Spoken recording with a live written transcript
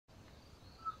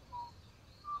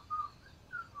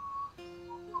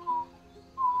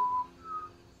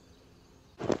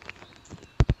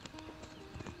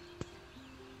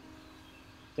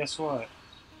Guess what?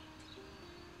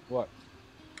 What?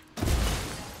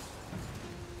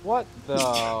 What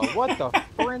the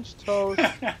French toast?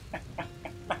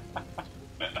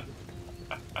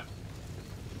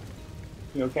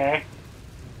 You okay?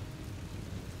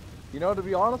 You know, to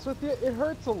be honest with you, it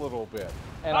hurts a little bit.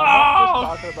 And I'm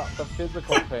not just talking about the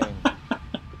physical pain.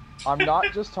 I'm not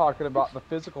just talking about the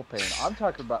physical pain. I'm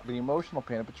talking about the emotional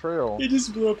pain of betrayal. He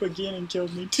just blew up again and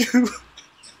killed me too.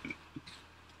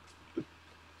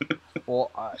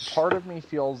 Well, part of me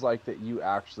feels like that you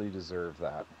actually deserve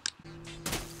that.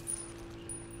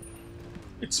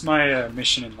 It's my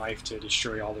mission in life to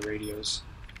destroy all the radios.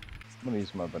 I'm gonna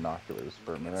use my binoculars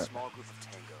for a minute.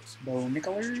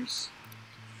 Binoculars?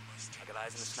 I got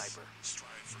eyes on a sniper.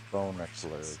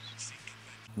 Binoculars.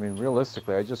 I mean,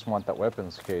 realistically, I just want that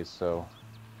weapons case, so...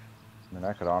 I mean,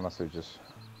 I could honestly just...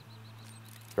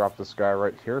 drop this guy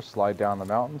right here, slide down the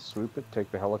mountain, swoop it,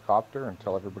 take the helicopter, and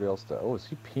tell everybody else to... Oh, is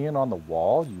he peeing on the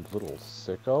wall, you little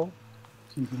sicko?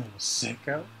 You little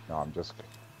sicko? No, I'm just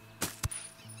kidding.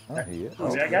 Oh, he is.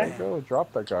 Who's Oh, that there guy? you go,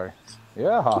 drop that guy.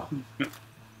 Yeah.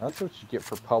 That's what you get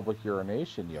for public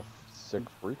urination, you sick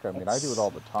freak. I mean, I do it all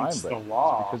the time, it's but the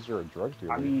law. it's because you're a drug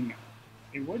dealer. I mean,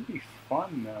 it would be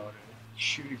fun, though, to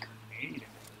shoot a grenade at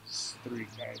those three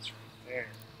guys right there.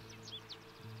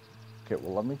 Okay,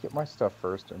 well, let me get my stuff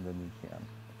first, and then you can.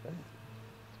 Okay?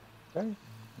 Okay?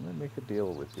 Let me make a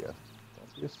deal with you.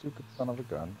 Don't be a stupid son of a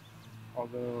gun.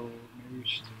 Although, maybe we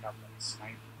should take out that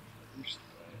sniper first,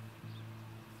 but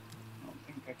I don't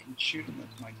think I can shoot him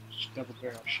with my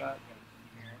double-barrel shotgun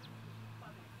from here.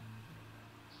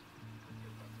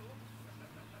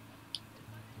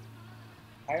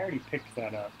 I already picked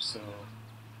that up, so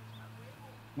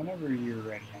whenever you're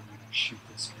ready, I'm going to shoot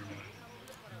this grenade.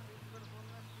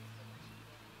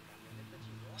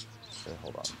 Okay,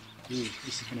 hold on. Dude,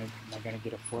 am I gonna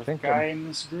get a fourth think guy in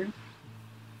this group?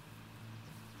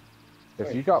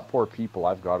 If you got 4 people,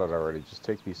 I've got it already. Just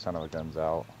take these son of a guns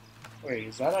out. Wait,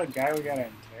 is that a guy we gotta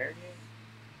interrogate?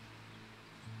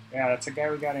 Yeah, that's a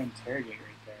guy we gotta interrogate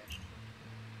right there.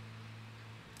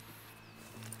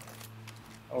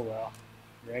 Oh well.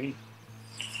 Ready?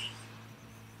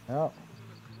 Yeah.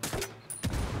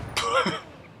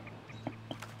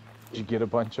 Did you get a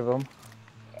bunch of them?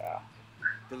 Yeah.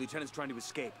 The lieutenant's trying to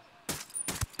escape.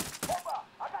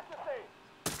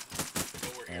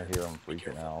 I hear them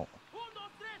freaking out.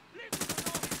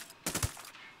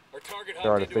 Target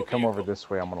Alright, if they come over this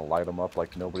way, I'm gonna light them up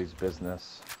like nobody's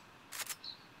business.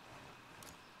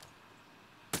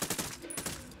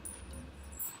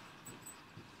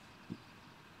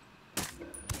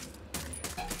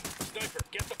 Sniper,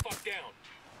 get the fuck down.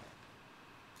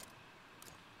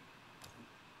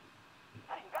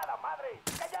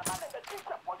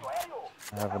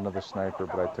 I have another sniper,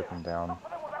 but I took him down.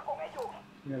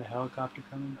 You got a helicopter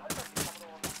coming?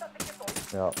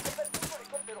 Yep.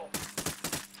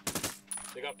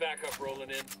 They got backup rolling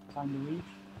in. Time to leave?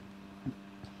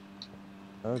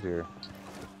 Oh dear.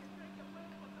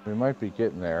 We might be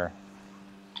getting there.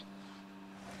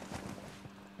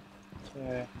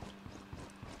 Okay.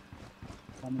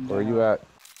 Coming Where are down. you at?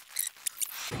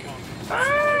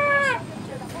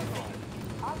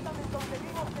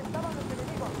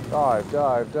 Dive,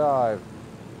 dive, dive.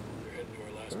 We're heading to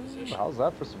our last position. How's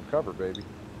that for some cover, baby?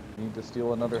 Need to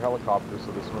steal another helicopter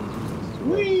so this one's useless to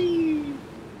us. Whee!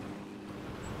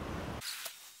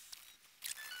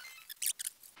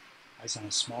 Eyes on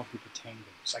a small group of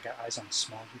tangos. I got eyes on a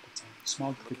small group of tangos.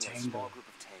 Small group of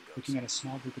tangos. Looking at a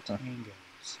small group of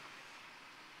tangos.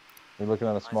 You're looking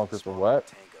at a small group of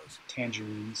what?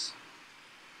 Tangerines.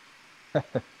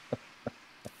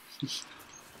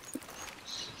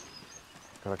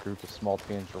 Got a group of small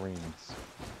tangerines.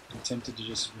 I'm tempted to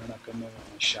just run up in there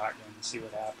with my shotgun and see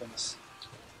what happens.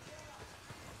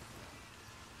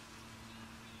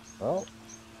 Well,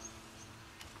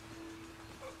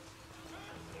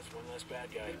 That's one less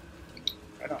bad guy.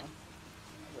 Right on. That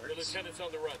The works. lieutenant's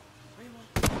on the run.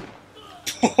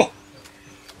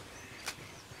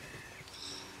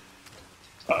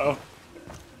 Uh-oh.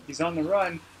 He's on the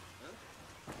run.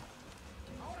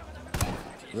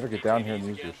 you better get down here and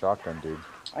use your shotgun, dude.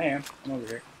 I am. I'm over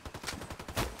here.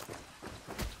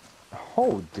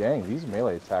 Oh, dang, these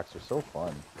melee attacks are so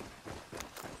fun.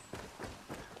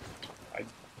 I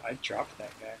dropped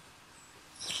that guy.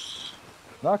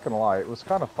 Not gonna lie, it was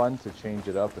kind of fun to change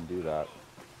it up and do that.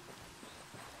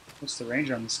 What's the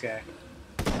range on this guy?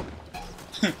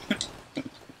 Is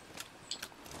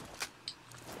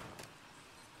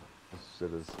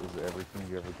it everything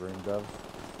you ever dreamed of?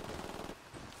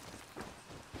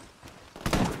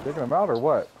 Taking them out or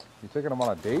what? You taking them on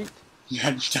a date?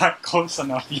 You're not close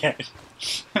enough yet.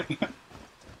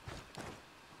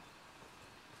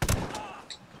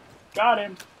 Got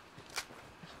him.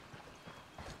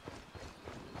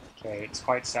 Okay, it's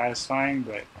quite satisfying,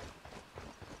 but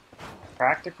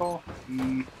practical?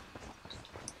 I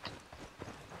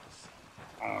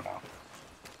don't know.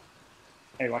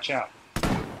 Hey, watch out.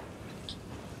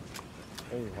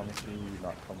 Hey, let me see you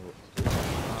not come with.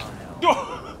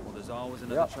 Well, there's always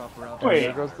another Yep. chopper out Wait.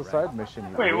 There goes the side mission.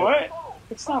 You Wait, idiot. what?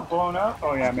 It's not blown up?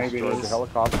 Oh yeah, maybe it Destroyed the is.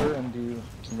 helicopter and you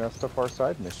messed up our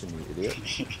side mission, you idiot.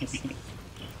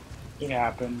 It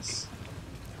happens.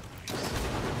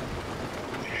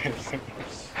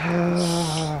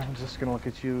 I'm just gonna look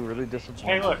at you really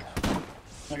disappointed. Hey, look.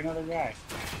 Like another guy.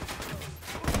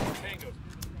 Tango.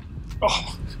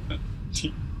 Oh!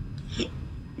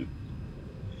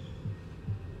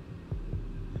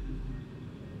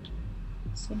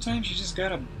 Sometimes you just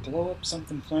gotta blow up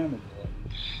something flammable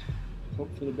and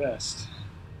hope for the best.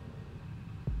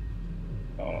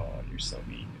 Oh, you're so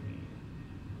mean to me.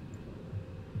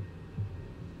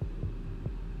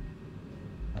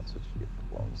 That's what you get for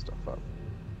blowing stuff up.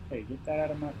 Hey, get that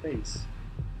out of my face.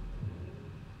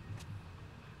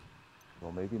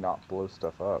 Well, maybe not blow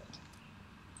stuff up.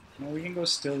 No, we can go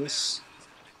steal this,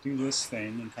 do this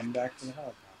thing, and come back to the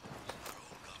helicopter.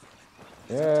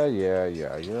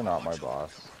 Yeah. You're not my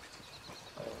boss.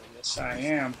 Oh, yes, I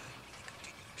am.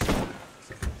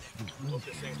 Hope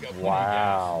this thing's got plenty of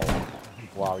Wow.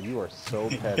 Wow, you are so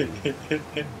petty.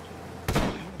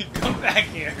 Come back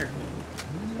here.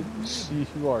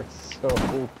 You are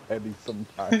so petty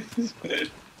sometimes.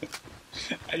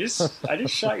 I just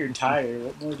shot your tire.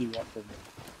 What more do you want from me?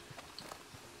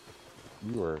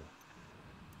 You are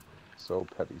so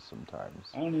petty sometimes.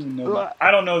 I don't even know.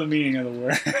 I don't know the meaning of the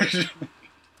word.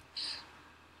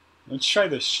 Let's try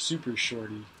the super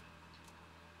shorty.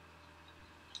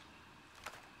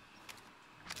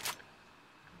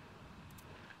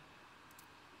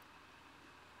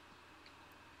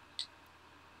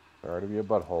 Sorry to be a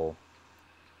butthole.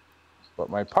 But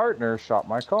my partner shot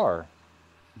my car.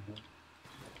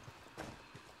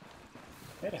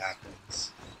 It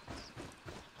happens.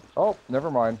 Oh,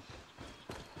 never mind.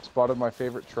 Spotted my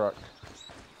favorite truck.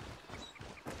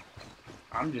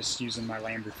 I'm just using my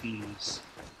Lamborghinis.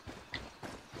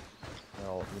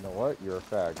 Well, you know what? You're a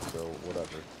fag, so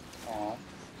whatever. Aw.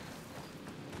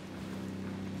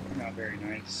 You're not very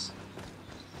nice.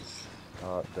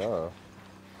 Duh.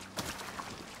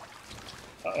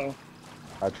 Uh-oh.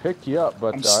 I picked you up,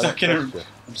 but I'm I stuck don't in a trust you.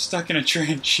 I'm stuck in a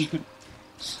trench.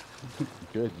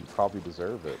 Good, you probably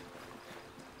deserve it.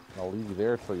 I'll leave you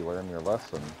there till you learn your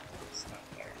lesson. It's not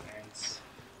very nice.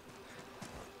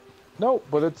 No,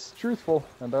 but it's truthful,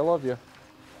 and I love you.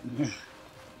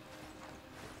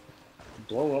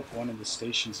 Blow up one of the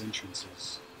station's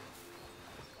entrances.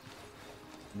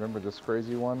 Remember this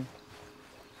crazy one?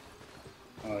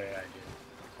 Oh yeah, I do.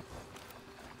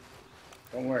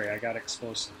 Don't worry, I got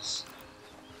explosives.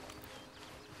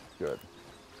 Good.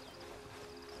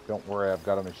 Don't worry, I've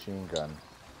got a machine gun.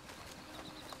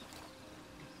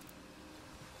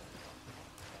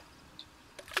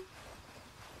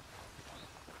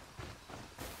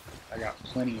 I got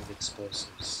plenty of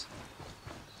explosives.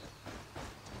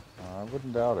 I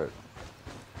wouldn't doubt it.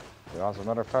 Yeah, as a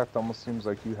matter of fact, it almost seems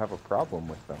like you have a problem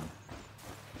with them.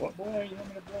 What, boy? You want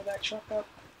me to blow that truck up?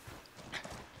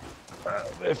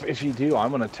 If you do,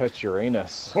 I'm gonna touch your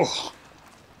anus. Oh.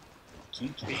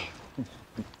 Kinky.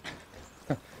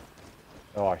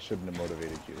 Oh, I shouldn't have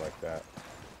motivated you like that.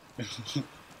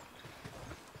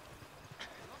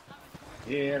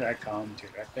 Here I come to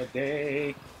wreck the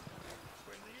day.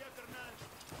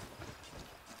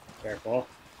 Careful.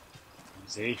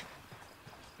 Easy.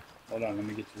 Hold on, let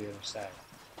me get to the other side.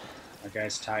 My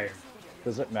guy's tired.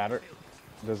 Does it matter?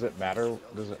 Does it matter?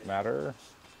 Does it matter?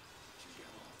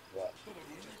 What?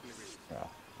 Yeah.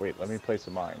 Wait, let me place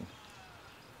a mine.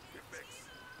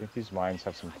 I think these mines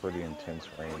have some pretty intense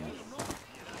range.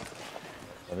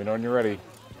 Let me know when you're ready.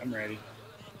 I'm ready.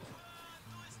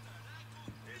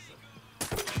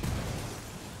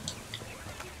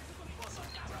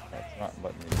 That's not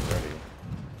letting me be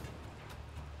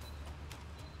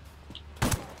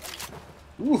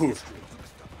ready. Ooh!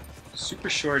 Super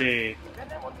shorty.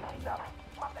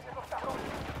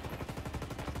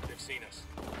 They've seen us.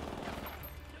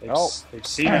 They've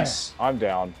seen us. I'm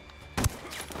down.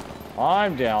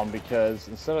 I'm down because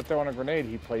instead of throwing a grenade,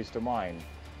 he placed a mine.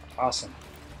 Awesome.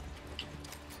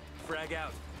 Frag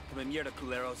out. Come mierda,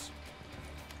 culeros.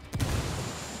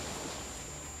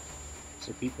 Is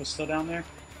there people still down there?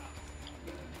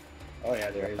 Oh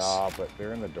yeah, there is. Ah, but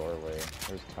they're in the doorway.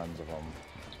 There's tons of them.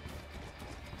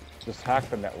 Just hack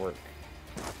the network.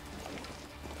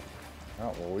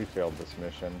 Oh, well, we failed this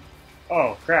mission.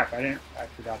 Oh crap! I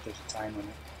forgot there's a time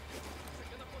limit.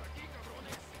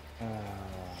 I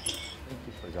think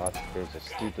you forgot that there's a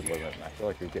stupid limit, and I feel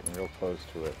like you're getting real close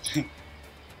to it.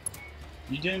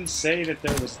 You didn't say that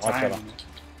there was Watch time.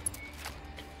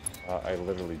 out. I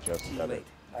literally just Too said late. it.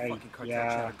 Fucking cartel Yeah,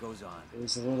 chatter goes on. it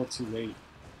was a little too late.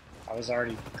 I was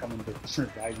already coming to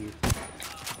revive you.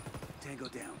 Tango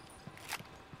down.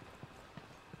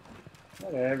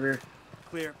 Whatever.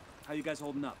 Clear. How you guys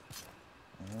holding up?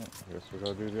 Alright, I guess we'll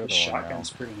go do the The other one shotgun's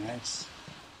pretty nice.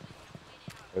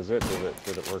 now. Is it?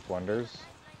 Did it work wonders?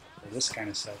 For this kind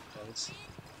of stuff does.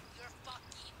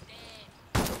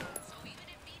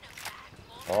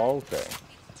 Okay.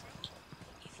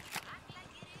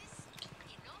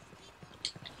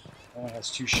 Only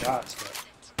has 2 shots, but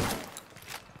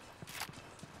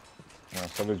Yeah,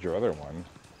 so did your other one.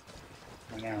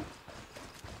 I know.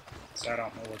 So I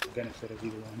don't know what the benefit of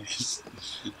either one is.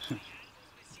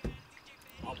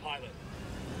 I'll pilot.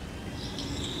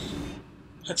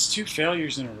 That's 2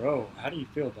 failures in a row. How do you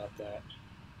feel about that?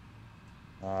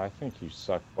 I think you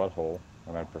suck butthole,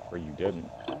 and I'd prefer you didn't.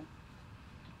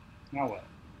 Now what?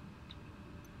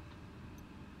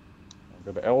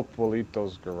 Go to El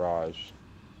Pueblito's garage.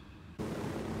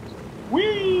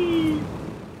 Whee!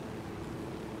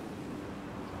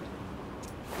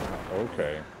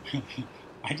 Okay.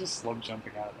 I just love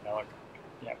jumping out of the helicopter.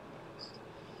 Yep.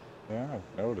 Yeah,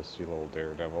 I've noticed you, little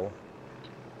daredevil.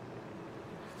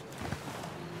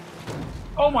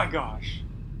 Oh my gosh!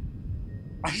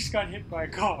 I just got hit by a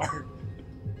car.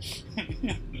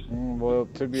 Well,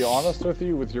 to be honest with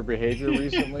you, with your behavior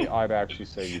recently, I'd actually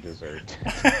say you deserved.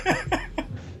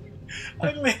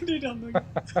 I landed on the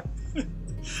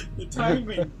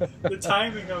the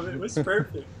timing of it was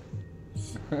perfect.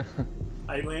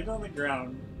 I land on the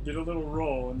ground, did a little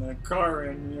roll, and the car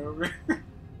ran me over.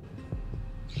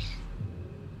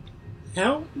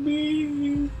 Help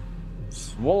me!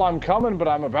 Well, I'm coming, but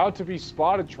I'm about to be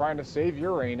spotted trying to save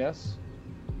Uranus.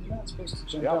 You're not supposed to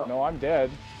jump Yep, out. no, I'm dead.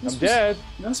 You're I'm dead.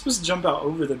 You're not supposed to jump out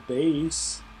over the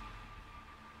base.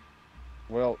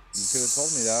 Well, you could have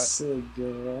told me that. Silly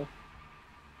girl.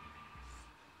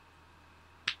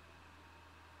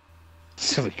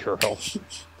 Silly girl.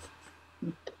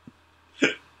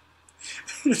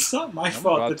 It's not my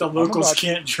fault that the locals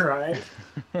can't drive.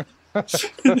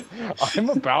 I'm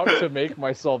about to make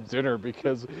myself dinner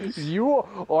because you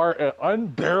are an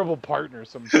unbearable partner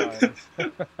sometimes.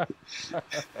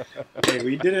 Hey,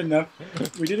 we did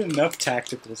enough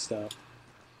tactical stuff.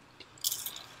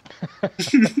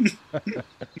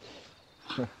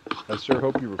 I sure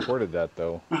hope you recorded that,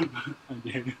 though. I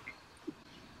did.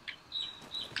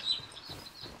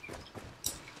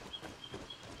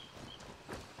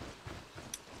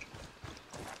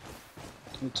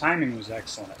 The timing was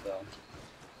excellent, though.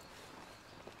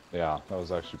 Yeah, that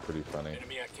was actually pretty funny.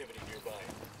 Enemy activity nearby.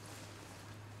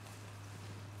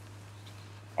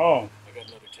 Oh, I got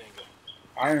another tango.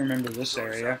 I remember this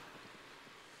area.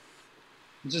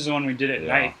 This is the one we did at Yeah.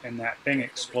 night, and that thing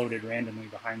exploded randomly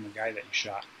behind the guy that you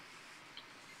shot.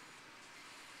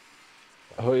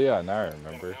 Oh yeah, now I Got a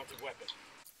remember. mounted weapon.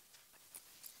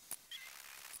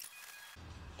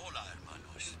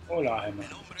 Hola,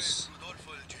 hermanos.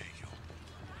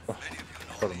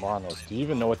 Hermanos, do you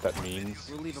even know what that means?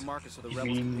 We'll leave a marker so the It rebels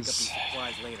can pick up means- these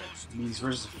supplies later. It means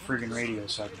where's the friggin' radio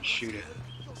so I can shoot it?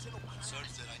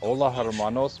 Hola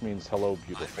hermanos means hello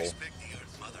beautiful.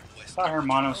 I thought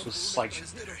Hermanos was like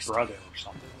brother or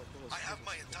something.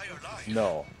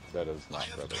 No, that is not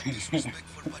brother.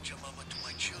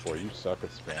 Boy, you suck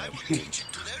at Spanish, dude.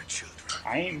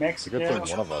 I ain't It's a Mexico. good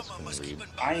thing one of us can read.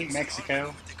 I ain't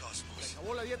Mexico.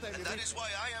 That is why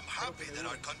I am happy that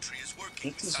our country is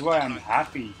working. This is why I'm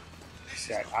happy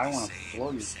that I want to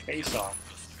blow your face off.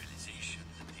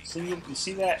 So you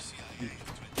see that?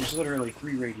 There's literally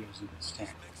 3 radios in this tank.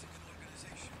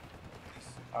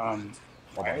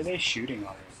 Why are they shooting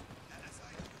already?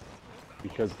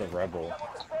 Because the rebel.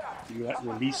 You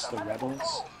release the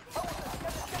rebels?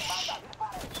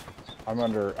 I'm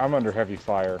under heavy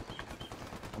fire.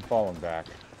 I'm falling back.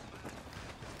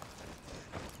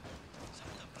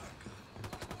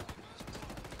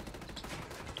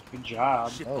 Good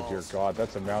job. Oh dear God,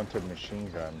 that's a mounted machine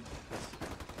gun.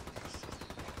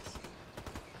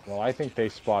 Well, I think they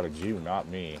spotted you, not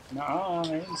me. No,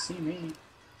 they didn't see me.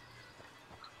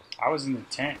 I was in the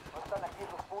tent. I'm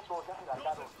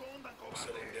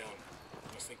settling down.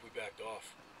 Must think we backed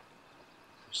off.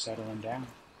 We're settling down.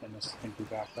 They must think we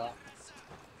backed off.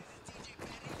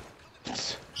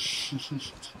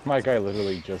 My guy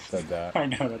literally just said that. I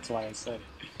know, that's why I said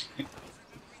it.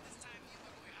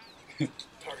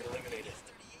 Target eliminated.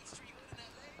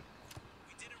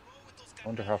 I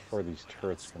wonder how far these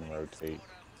turrets can rotate.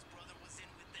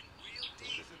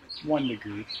 1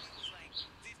 degree.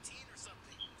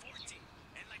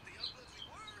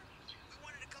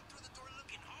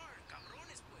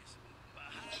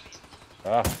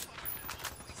 Ah,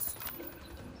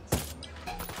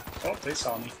 Oh, they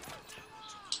saw me.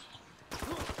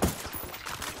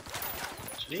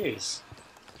 Jeez.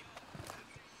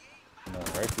 no,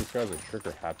 right? These guys are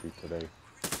trigger happy today.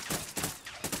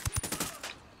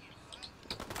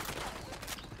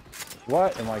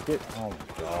 What am I getting? Oh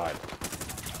my god.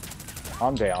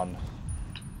 I'm down.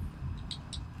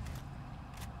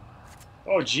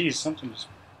 Oh, jeez, something just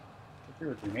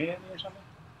threw a grenade at me or something.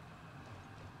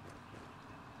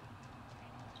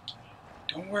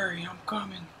 Don't worry, I'm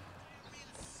coming.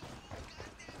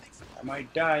 I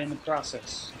might die in the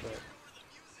process, but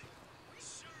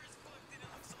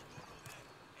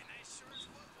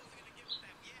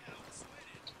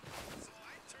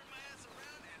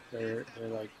they're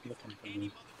like looking for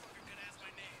me.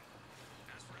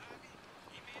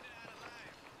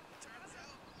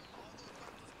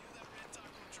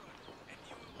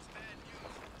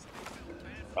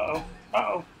 Uh-oh.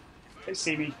 Uh-oh. They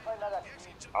see me.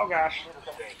 Oh gosh.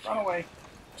 Run away.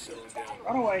 Settling down.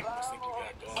 Run away. I think we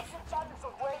backed off.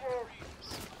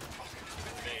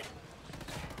 Grenade.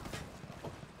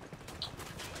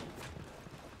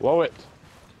 Blow it.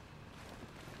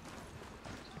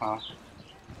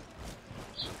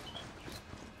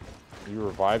 You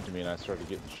revived me and I started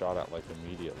getting shot at like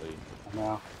immediately. I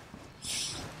know.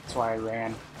 That's why I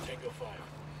ran. Tango 5.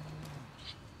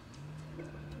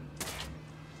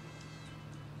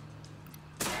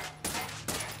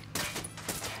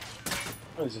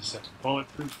 What is this, a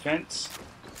bulletproof fence?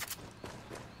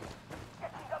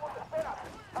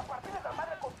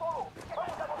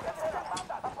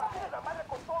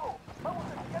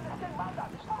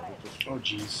 Oh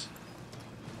jeez.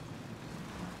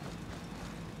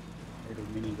 There's a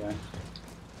minigun.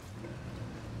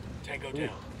 Tango down.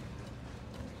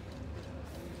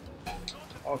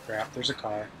 Oh crap, there's a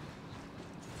car.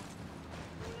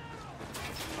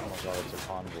 Oh my god, it's a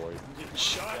convoy. Getting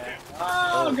shot at.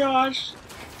 Oh gosh!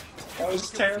 That was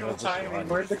terrible timing.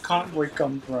 Where'd the convoy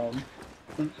come from?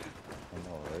 I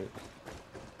know, right?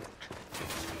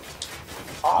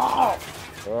 Oh!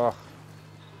 Ugh.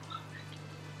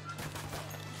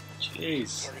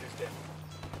 Jeez. Target is down.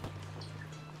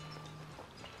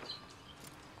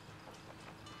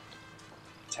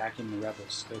 Attacking the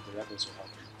rebels. Good, the rebels are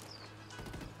helping.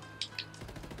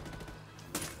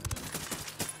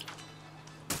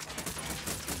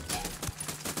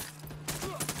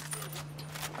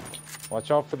 Watch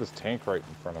out for this tank right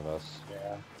in front of us.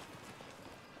 Yeah.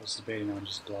 I was debating on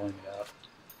just blowing it up.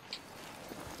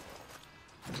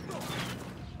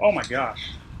 Oh my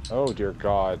gosh. Oh dear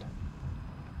god.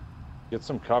 Get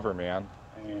some cover, man.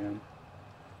 And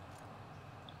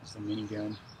it's the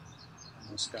minigun.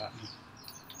 Almost got me.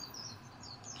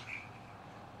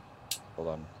 Hold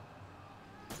on.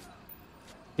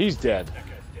 He's dead. That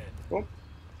guy's dead. Oh,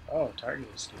 oh, target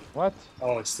escape. What?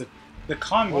 Oh, it's the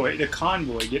convoy. The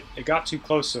convoy. It got too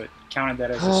close, so it counted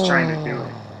that as us trying to do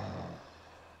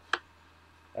it.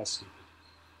 That's stupid.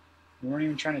 We weren't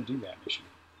even trying to do that mission.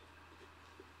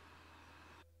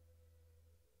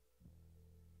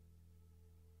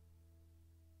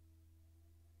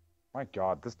 My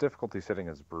god, this difficulty setting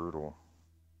is brutal.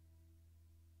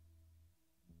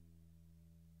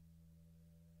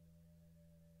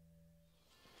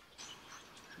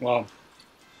 Well,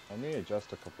 Let me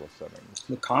adjust a couple of settings.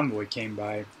 the convoy came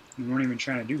by. We weren't even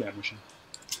trying to do that mission.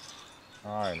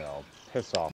 I know. Piss off,